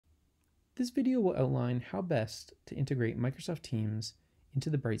This video will outline how best to integrate Microsoft Teams into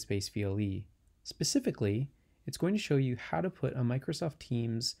the Brightspace VLE. Specifically, it's going to show you how to put a Microsoft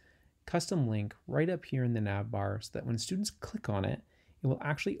Teams custom link right up here in the navbar so that when students click on it, it will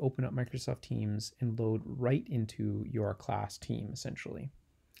actually open up Microsoft Teams and load right into your class team, essentially.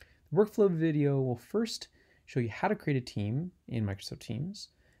 The workflow video will first show you how to create a team in Microsoft Teams,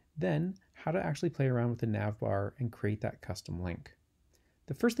 then how to actually play around with the navbar and create that custom link.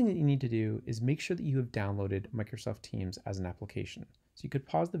 The first thing that you need to do is make sure that you have downloaded Microsoft Teams as an application. So you could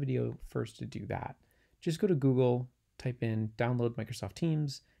pause the video first to do that. Just go to Google, type in download Microsoft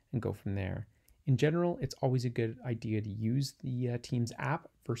Teams, and go from there. In general, it's always a good idea to use the Teams app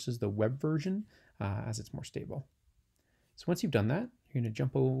versus the web version as it's more stable. So once you've done that, you're going to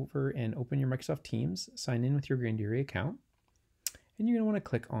jump over and open your Microsoft Teams, sign in with your Grandieri account, and you're going to want to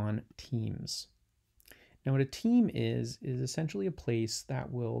click on Teams. Now what a team is essentially a place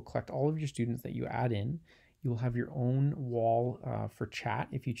that will collect all of your students that you add in. You will have your own wall for chat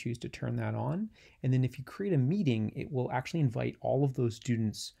if you choose to turn that on. And then if you create a meeting, it will actually invite all of those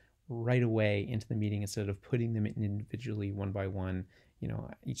students right away into the meeting instead of putting them in individually one by one,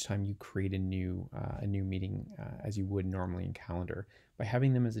 each time you create a new meeting as you would normally in Calendar. By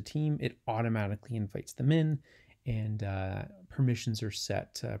having them as a team, it automatically invites them in, and permissions are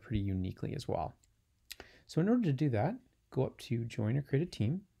set pretty uniquely as well. So in order to do that, go up to Join or Create a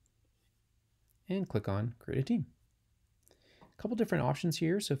Team and click on Create a Team. A couple different options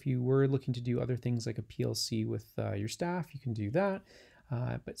here. So if you were looking to do other things like a PLC with your staff, you can do that.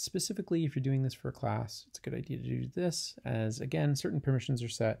 But specifically, if you're doing this for a class, it's a good idea to do this, as again, certain permissions are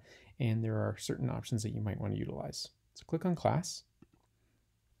set and there are certain options that you might want to utilize. So click on Class,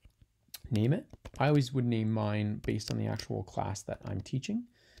 name it. I always would name mine based on the actual class that I'm teaching.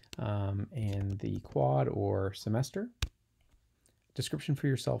 And the quad or semester. Description for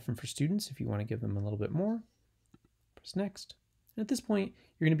yourself and for students if you want to give them a little bit more. Press next. And at this point,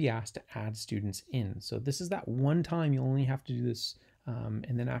 you're going to be asked to add students in. So this is that one time you only have to do this.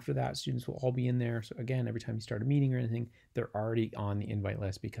 And then after that, students will all be in there. So again, every time you start a meeting or anything, they're already on the invite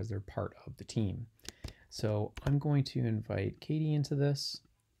list because they're part of the team. So I'm going to invite Katie into this.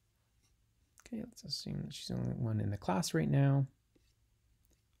 Okay, let's assume that she's the only one in the class right now.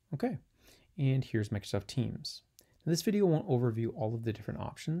 Okay, and here's Microsoft Teams. Now, this video won't overview all of the different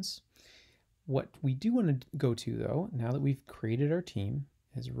options. What we do want to go to though, now that we've created our team,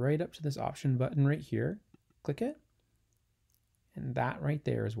 is right up to this option button right here. Click it. And that right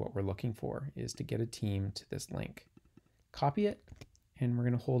there is what we're looking for, is to get a team to this link. Copy it, and we're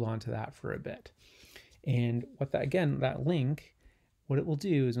going to hold on to that for a bit. And what that link, what it will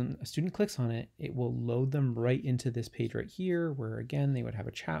do is when a student clicks on it, it will load them right into this page right here, where again, they would have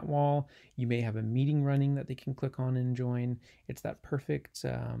a chat wall. You may have a meeting running that they can click on and join. It's that perfect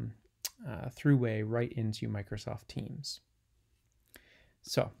throughway right into Microsoft Teams.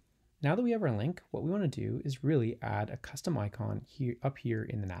 So now that we have our link, what we want to do is really add a custom icon here up here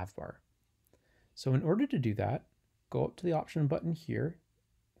in the navbar. So in order to do that, go up to the option button here.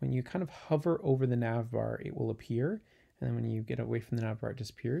 When you kind of hover over the navbar, it will appear. And then when you get away from the navbar, it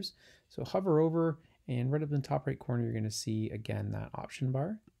disappears. So hover over, and right up in the top right corner, you're going to see again that option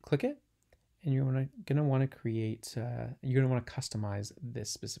bar. Click it, and you're going to want to create, you're going to want to customize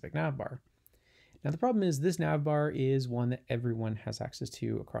this specific navbar. Now the problem is this navbar is one that everyone has access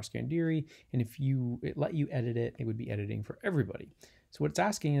to across Grandieri, and if it let you edit it, it would be editing for everybody. So what it's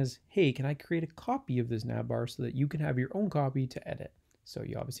asking is, hey, can I create a copy of this navbar so that you can have your own copy to edit? So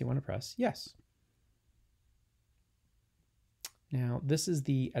you obviously want to press yes. Now this is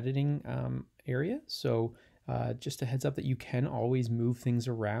the editing area, so just a heads up that you can always move things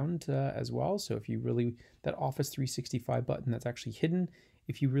around as well. So if you really, that Office 365 button that's actually hidden,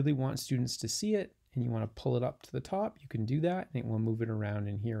 if you really want students to see it and you want to pull it up to the top, you can do that, and it will move it around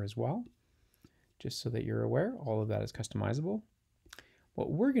in here as well. Just so that you're aware, all of that is customizable.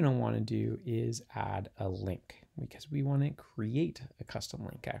 What we're going to want to do is add a link, because we want to create a custom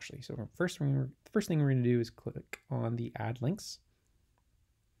link actually. So the first thing we're going to do is click on the add links.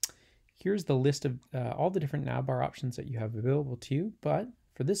 Here's the list of all the different navbar options that you have available to you, but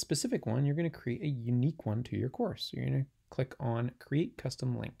for this specific one, you're going to create a unique one to your course. So you're going to click on create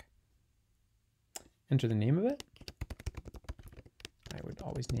custom link. Enter the name of it. I would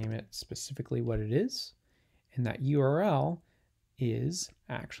always name it specifically what it is, and that URL is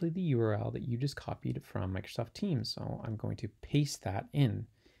actually the URL that you just copied from Microsoft Teams. So I'm going to paste that in.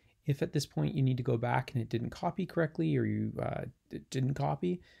 If at this point you need to go back and it didn't copy correctly, or it didn't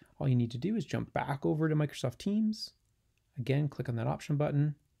copy, all you need to do is jump back over to Microsoft Teams. Again, click on that option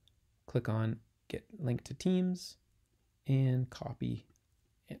button, click on Get Link to Teams, and copy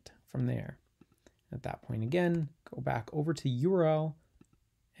it from from there. At that point again, go back over to URL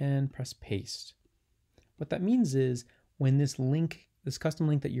and press paste. What that means is when this link, this custom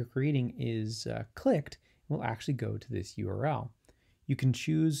link that you're creating is clicked, it will actually go to this URL. You can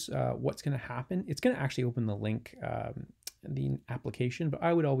choose what's going to happen. It's going to actually open the link, the application, but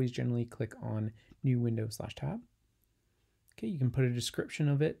I would always generally click on new window / tab. Okay, you can put a description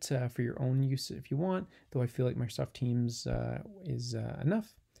of it for your own use if you want, though I feel like Microsoft Teams is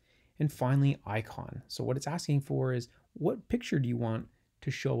enough. And finally, icon. So what it's asking for is what picture do you want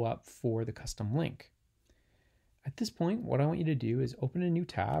to show up for the custom link? At this point, what I want you to do is open a new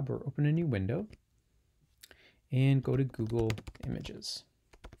tab or open a new window and go to Google Images.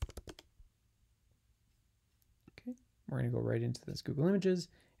 Okay, we're going to go right into this Google Images,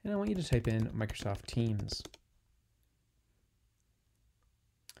 and I want you to type in Microsoft Teams.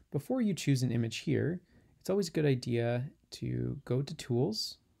 Before you choose an image here, it's always a good idea to go to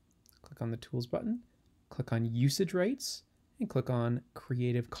Tools, click on the Tools button, click on Usage Rights, and click on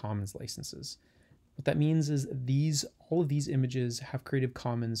Creative Commons Licenses. What that means is all of these images have Creative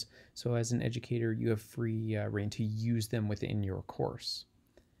Commons, so as an educator, you have free reign to use them within your course.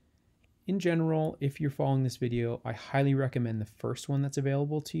 In general, if you're following this video, I highly recommend the first one that's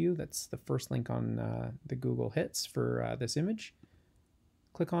available to you. That's the first link on the Google hits for this image.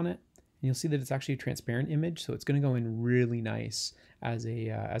 Click on it, and you'll see that it's actually a transparent image, so it's going to go in really nice as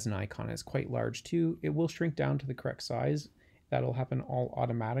an icon. It's quite large too. It will shrink down to the correct size. That'll happen all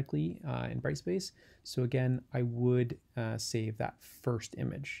automatically in Brightspace. So again, I would save that first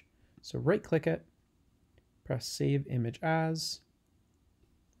image. So right click it, press Save Image As,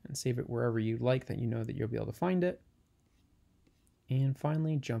 and save it wherever you like that you know that you'll be able to find it. And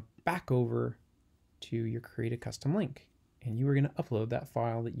finally, jump back over to your Create a Custom Link. And you are going to upload that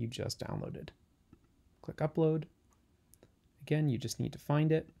file that you just downloaded. Click Upload. Again, you just need to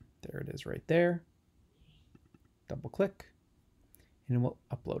find it. There it is right there. Double click, and it will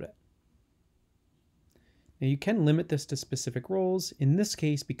upload it. Now you can limit this to specific roles. In this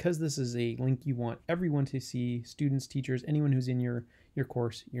case, because this is a link you want everyone to see, students, teachers, anyone who's in your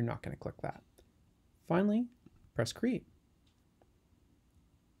course, you're not going to click that. Finally, press Create.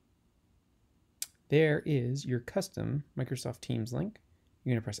 There is your custom Microsoft Teams link.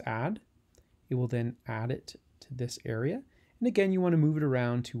 You're going to press Add. It will then add it to this area. And again, you want to move it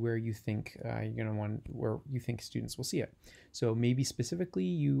around to where you think where you think students will see it. So maybe specifically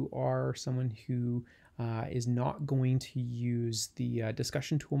you are someone who is not going to use the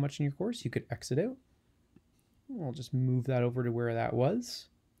discussion tool much in your course. You could exit out. I'll just move that over to where that was.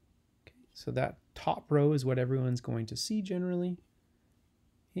 Okay, so that top row is what everyone's going to see generally.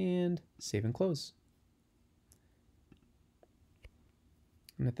 And save and close.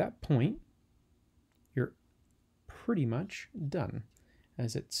 And at that point, you're pretty much done,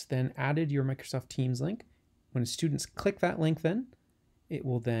 as it's then added your Microsoft Teams link. When students click that link, then it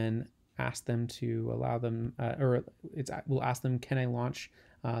will then ask them to allow them, will ask them, can I launch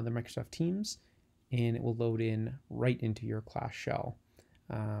the Microsoft Teams? And it will load in right into your class shell.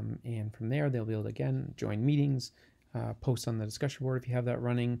 And from there, they'll be able to, again, join meetings, post on the discussion board if you have that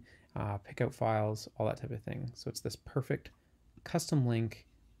running, pick out files, all that type of thing. So it's this perfect custom link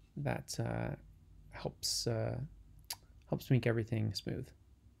that helps make everything smooth.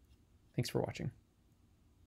 Thanks for watching.